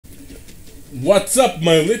What's up,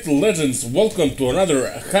 my little legends? Welcome to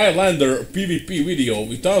another Highlander PvP video.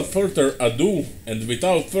 Without further ado and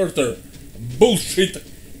without further bullshit,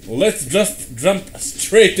 let's just jump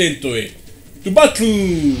straight into it. To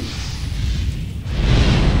battle!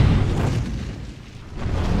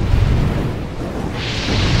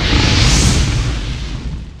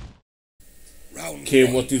 Okay,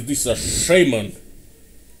 what is this? A shaman?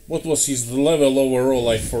 What was his level overall?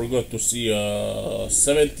 I forgot to see.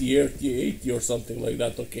 70, 80 or something like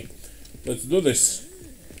that. Okay, let's do this.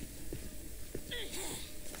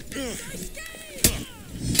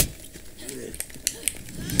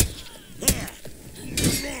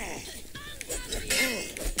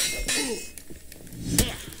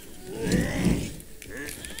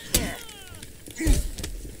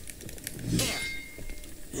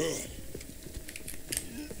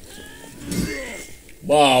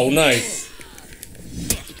 Wow, nice.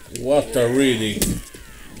 What a reading.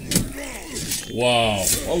 Wow,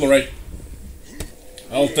 alright.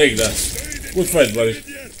 I'll take that. Good fight, buddy.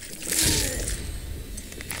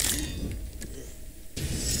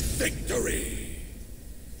 Victory!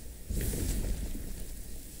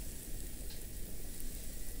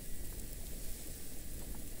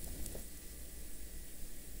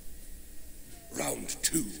 Round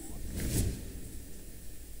 2.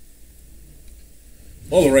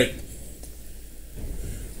 Alright.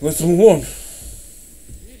 Let's move on.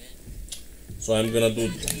 So I'm gonna do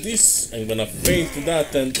this, I'm gonna feint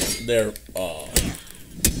that, and there.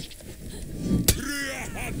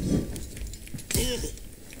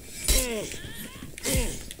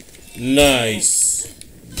 Nice.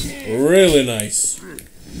 Really nice.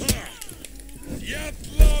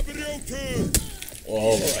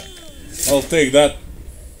 Alright. I'll take that.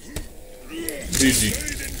 GG.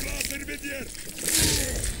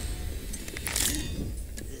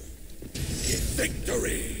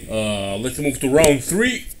 Victory! Let's move to round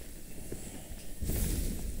 3.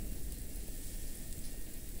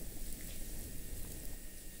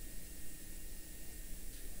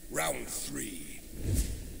 Round 3.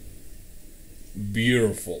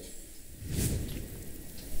 Beautiful.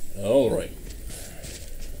 Alright.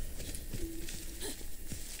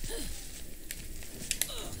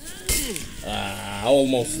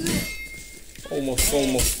 Almost.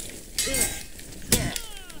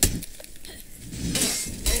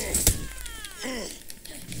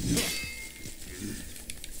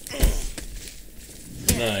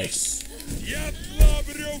 Nice.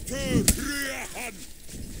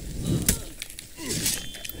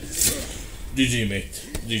 GG, mate.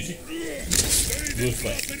 GG. Good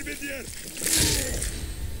fight.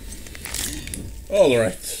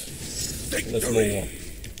 Alright. Let's move on.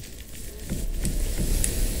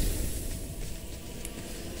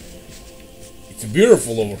 It's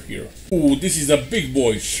beautiful over here. Ooh, this is a big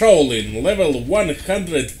boy. Shaolin, level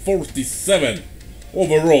 147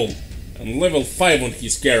 overall. And level 5 on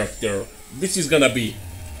his character. This is gonna be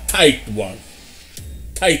tight one.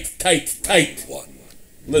 Tight one.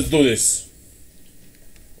 Let's do this.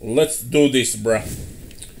 Let's do this, bruh.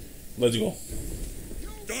 Let's go.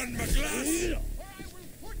 Done, McGlass.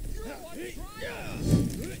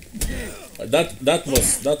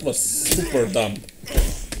 That was super dumb.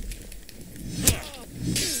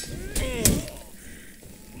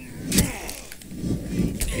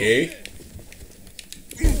 Okay.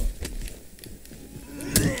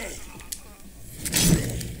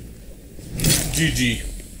 GG.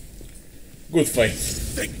 Good fight.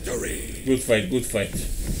 Victory. Good fight.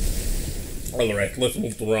 Alright, let's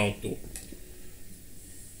move to round 2.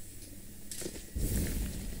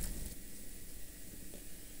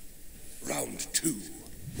 Round 2.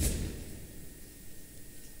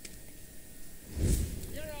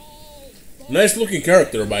 Nice looking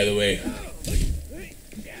character, by the way.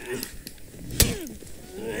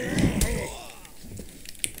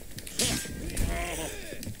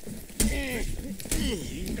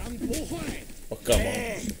 Oh, come on.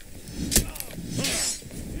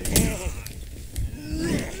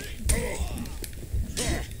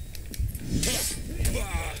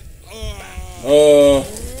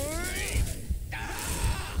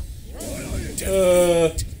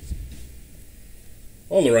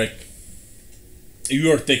 Alright.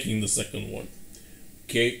 You are taking the second one.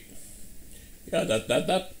 Okay. Yeah,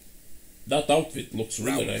 that outfit looks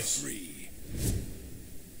really nice. 3.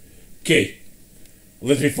 Okay.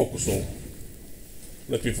 Let me focus all.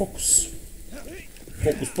 Let me focus.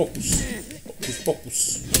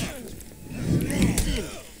 Focus.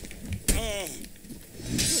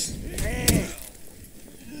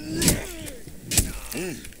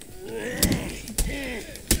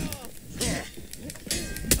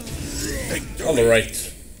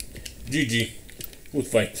 Alright. GG. Good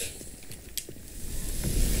fight.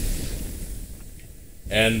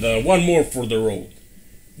 And one more for the road.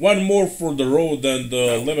 One more for the road and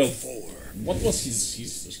level 4. What was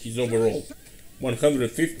his overall?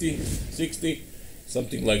 150, 60,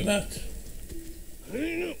 something like that.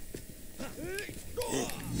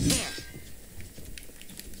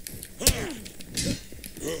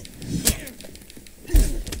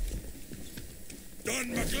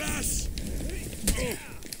 Done my glass.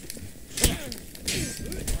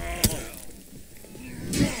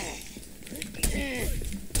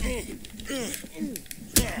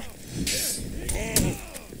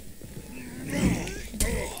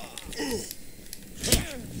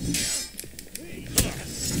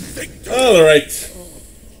 Alright.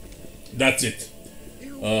 That's it.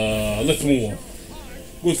 Let's move on.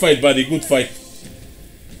 Good fight, buddy, good fight.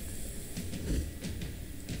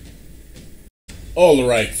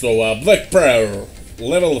 Alright, so Black Prayer,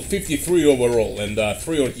 level 53 overall and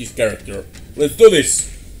 3 on his character. Let's do this!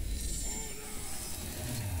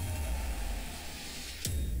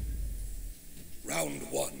 Round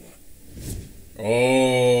 1.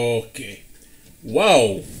 Okay.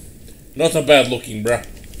 Wow! Not a bad looking, bruh.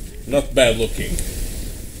 Not bad looking.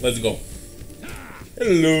 Let's go.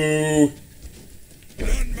 Hello!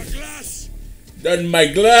 Done my glass. Done my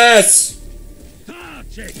glass!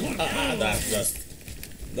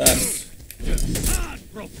 That's...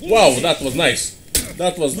 Wow, that was nice.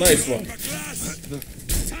 That was nice one.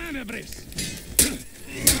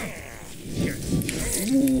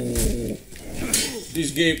 Ooh.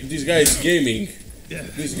 This guy is gaming.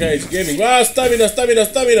 This guy is gaming. Ah, stamina, stamina,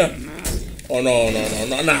 stamina! Oh no,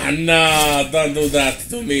 don't do that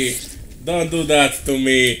to me. Don't do that to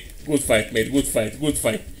me. Good fight, mate, good fight, good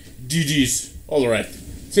fight. GG's. Alright.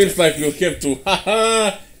 Seems like we'll have to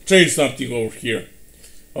change something over here.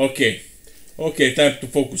 Okay. Okay, time to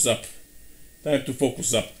focus up. Time to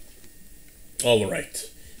focus up.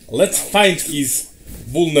 Alright. Let's find his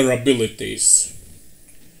vulnerabilities.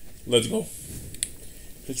 Let's go.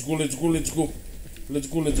 Let's go, let's go, let's go. Let's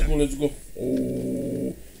go, let's go, let's go.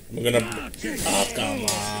 Oh, I'm gonna... Oh, come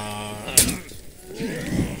on.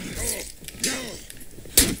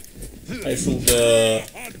 I should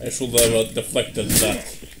have deflected that.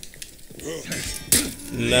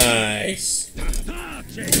 Nice.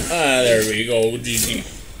 Ah, there we go. GG.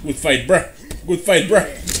 Good fight, bruh. Good fight, bruh.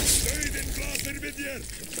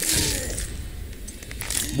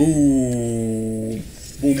 Boom.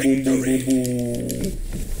 Boom, boom, boom, boom, boom.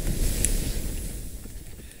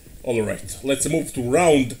 Alright, let's move to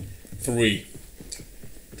round 3.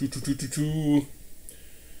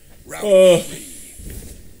 Round 3.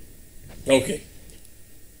 Okay.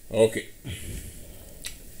 Okay.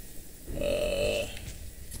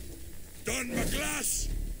 Done my glass.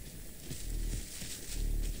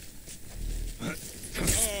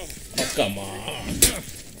 Oh, come on.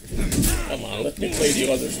 Come on, let me play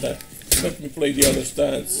the other stance. Let me play the other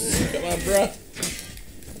stance. Come on, bruh.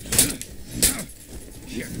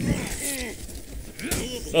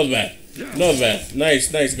 Not bad. Not bad.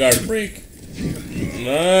 Nice, nice guard break.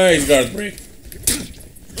 Nice guard break.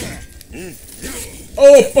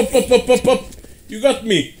 Oh, pop, pop, pop, pop, pop. You got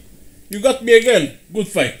me. You got me again. Good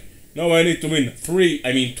fight. Now I need to win 2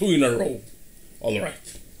 in a row.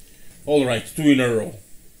 Alright. Alright, 2 in a row.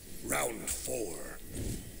 Round 4.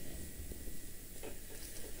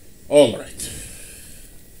 Alright.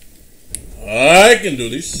 I can do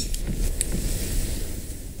this.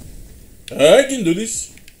 I can do this.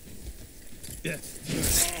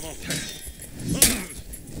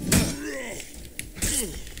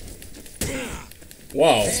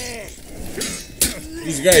 Wow.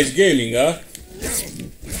 This guy is gaming, huh?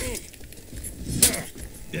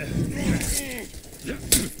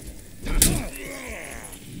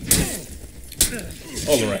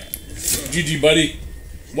 Alright. GG, buddy.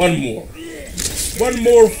 One more. One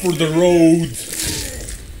more for the road.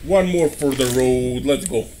 One more for the road. Let's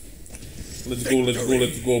go. Let's go, let's go,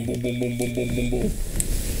 let's go. Boom, boom, boom, boom, boom, boom, boom.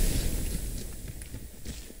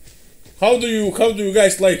 How do you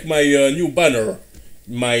guys like my new banner?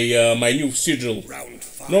 My new sigil.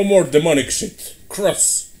 No more demonic shit.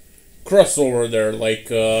 Cross over there like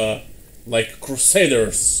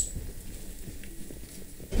Crusaders.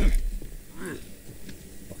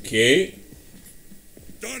 Okay.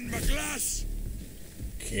 Done my glass.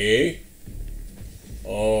 Okay.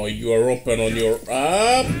 Oh, you are open on your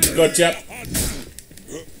up. Gotcha.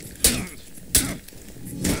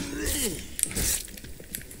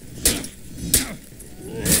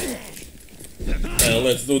 And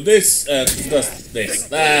let's do this and just this.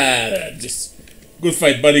 Just good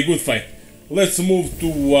fight, buddy. Good fight. Let's move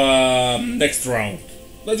to next round.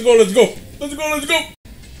 Let's go, let's go! Let's go, let's go!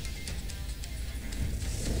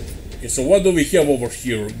 Okay, so what do we have over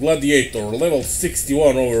here? Gladiator, level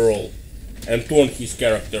 61 overall. And 2 on his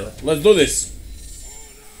character. Let's do this!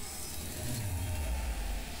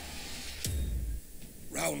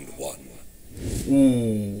 Round 1.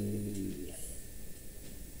 Ooh.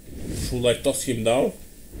 Should I toss him down?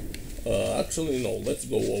 Actually no, let's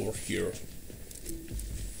go over here.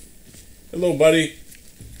 Hello, buddy.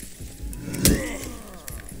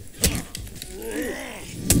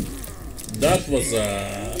 That was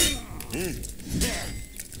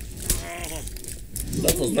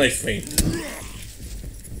nice feint.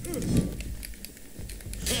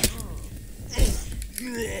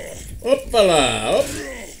 Hoppala! Hop.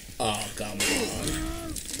 Oh, come on.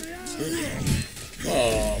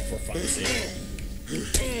 Oh, for fuck's sake.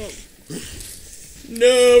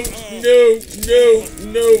 No, no, no,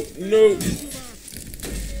 no, no.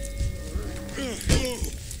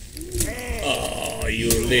 Oh, you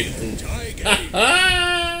little.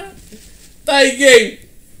 Tie game!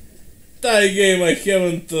 Tie game, I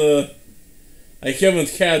haven't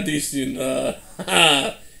had this in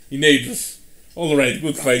in ages. Alright,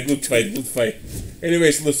 good fight, good fight, good fight.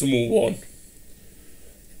 Anyways, let's move on.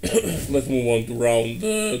 Let's move on to round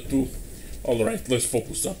 2. Alright, let's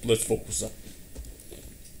focus up, let's focus up.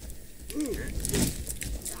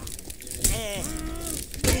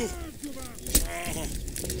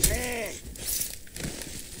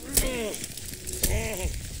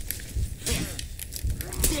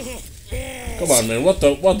 Come on, man, what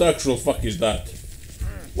the actual fuck is that?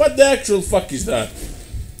 What the actual fuck is that?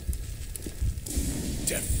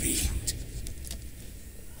 Defeat.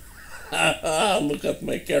 Look at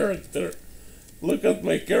my character. Look at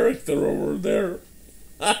my character over there.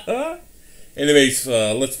 Anyways,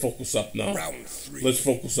 let's focus up now. Round 3. Let's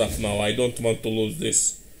focus up now. I don't want to lose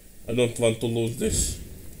this. I don't want to lose this.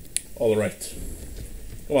 Alright.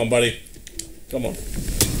 Come on, buddy. Come on.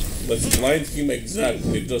 Let's blind him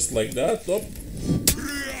exactly just like that. Up.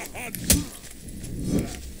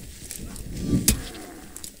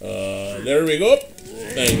 There we go.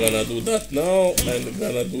 I'm gonna do that now. I'm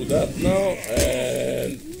gonna do that now.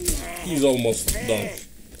 And he's almost done.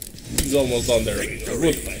 He's almost done there.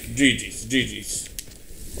 Good fight. GG's. GG's.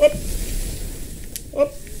 Up.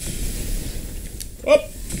 Up. Up.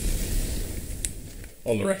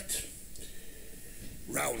 Alright.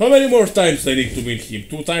 How many more times I need to win him?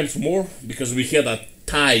 2 times more? Because we had a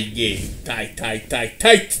tie game. Tight.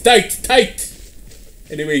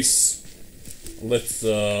 Anyways, let's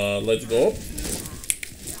go.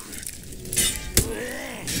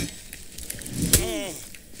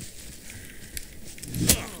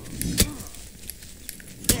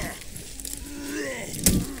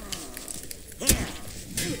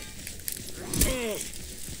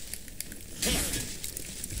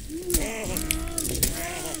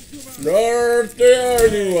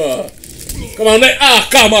 Come on,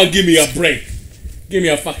 come on, give me a break. Give me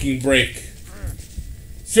a fucking break.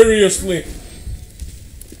 Seriously?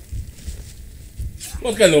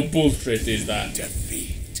 What kind of bullshit is that?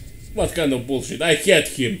 Defeat. What kind of bullshit? I hate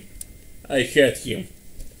him. I hate him.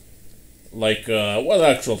 Like, what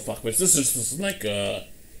actual fuck? This is just like,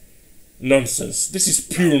 nonsense. This is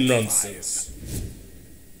pure nonsense.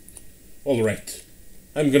 Alright.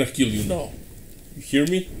 I'm gonna kill you now. You hear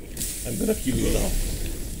me? I'm gonna kill you now.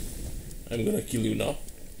 I'm gonna kill you now.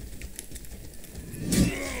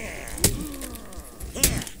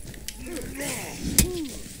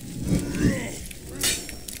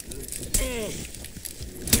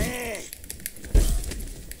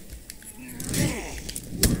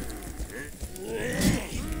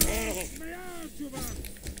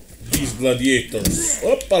 These gladiators.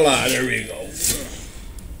 Hoppala, there we go.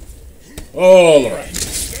 Alright.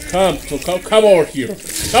 Come over here.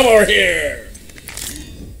 Come over here.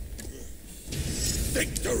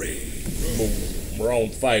 Victory. Boom.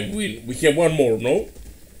 Round 5 win. We have one more, no?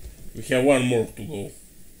 We have one more to go.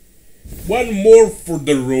 One more for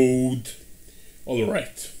the road.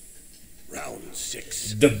 Alright. Round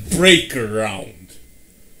 6. The breaker round.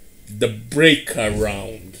 The breaker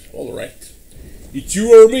round. Alright. It's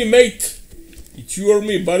you or me, mate. It's you or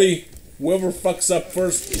me, buddy. Whoever fucks up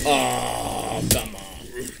first. Ah, come on.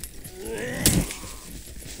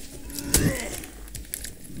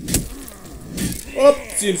 Oh,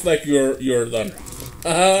 seems like you're done.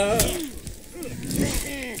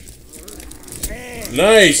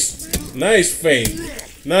 Nice feint.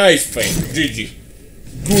 Nice feint. GG.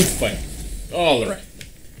 Good fight. All right.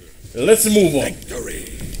 Let's move on.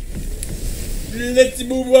 Victory. Let's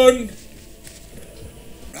move on.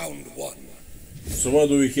 Round 1. So what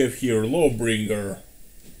do we have here? Lawbringer.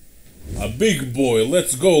 A big boy.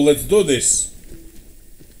 Let's go. Let's do this.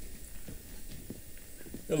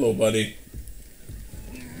 Hello, buddy.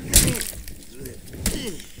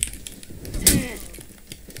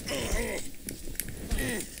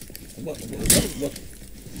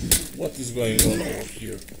 What is going on over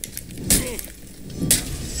here?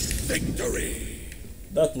 Victory!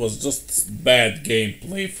 That was just bad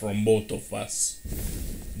gameplay from both of us.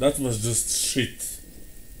 That was just shit.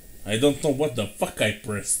 I don't know what the fuck I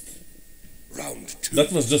pressed. Round 2.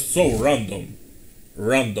 That was just so random.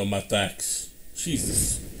 Random attacks.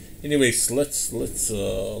 Jesus. Anyways, let's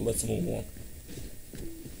move on.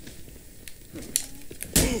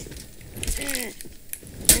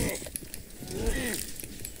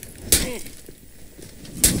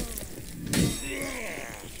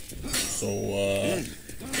 So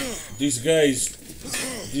these guys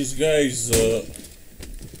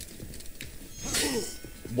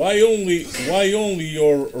why only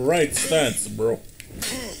your right stance, bro?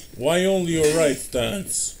 Why only your right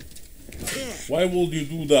stance? Why would you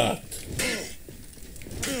do that?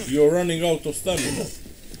 You're running out of stamina.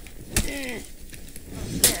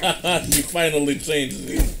 He finally changed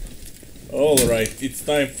it. Alright, it's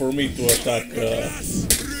time for me to attack.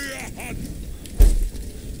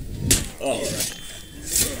 Alright.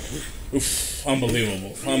 Oof,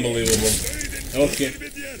 unbelievable, unbelievable. Okay.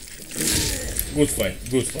 Good fight,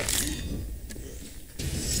 good fight.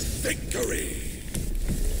 Victory!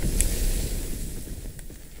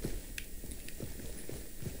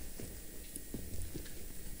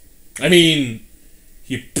 I mean,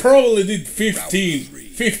 he probably did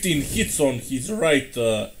 15 hits on his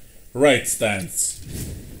right stance.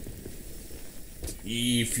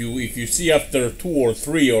 If you see after 2 or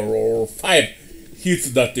 3 or 5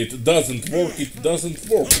 hits that it doesn't work, it doesn't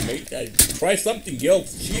work. Mate, try something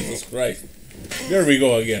else. Jesus Christ. There we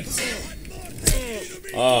go again.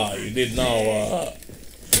 Ah, you did now.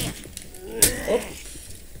 Oh.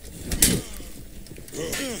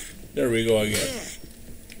 There we go again.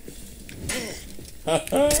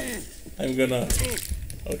 Haha. I'm gonna.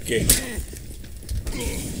 Okay.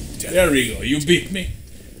 There we go. You beat me.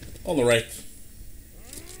 All right.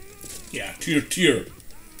 Yeah. Cheer, cheer,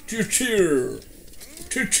 cheer, cheer,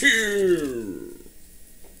 cheer, cheer.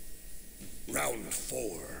 Round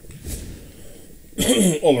 4.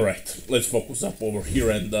 Alright, let's focus up over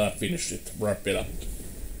here and finish it, wrap it up.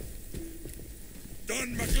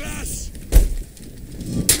 Done my glass!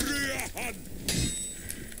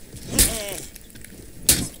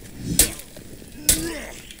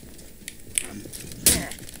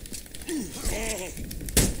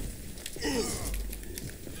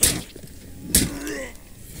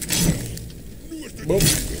 Boom.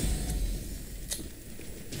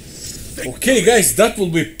 Okay guys, that will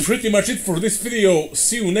be pretty much it for this video.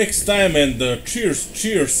 See you next time and cheers,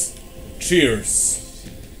 cheers, cheers.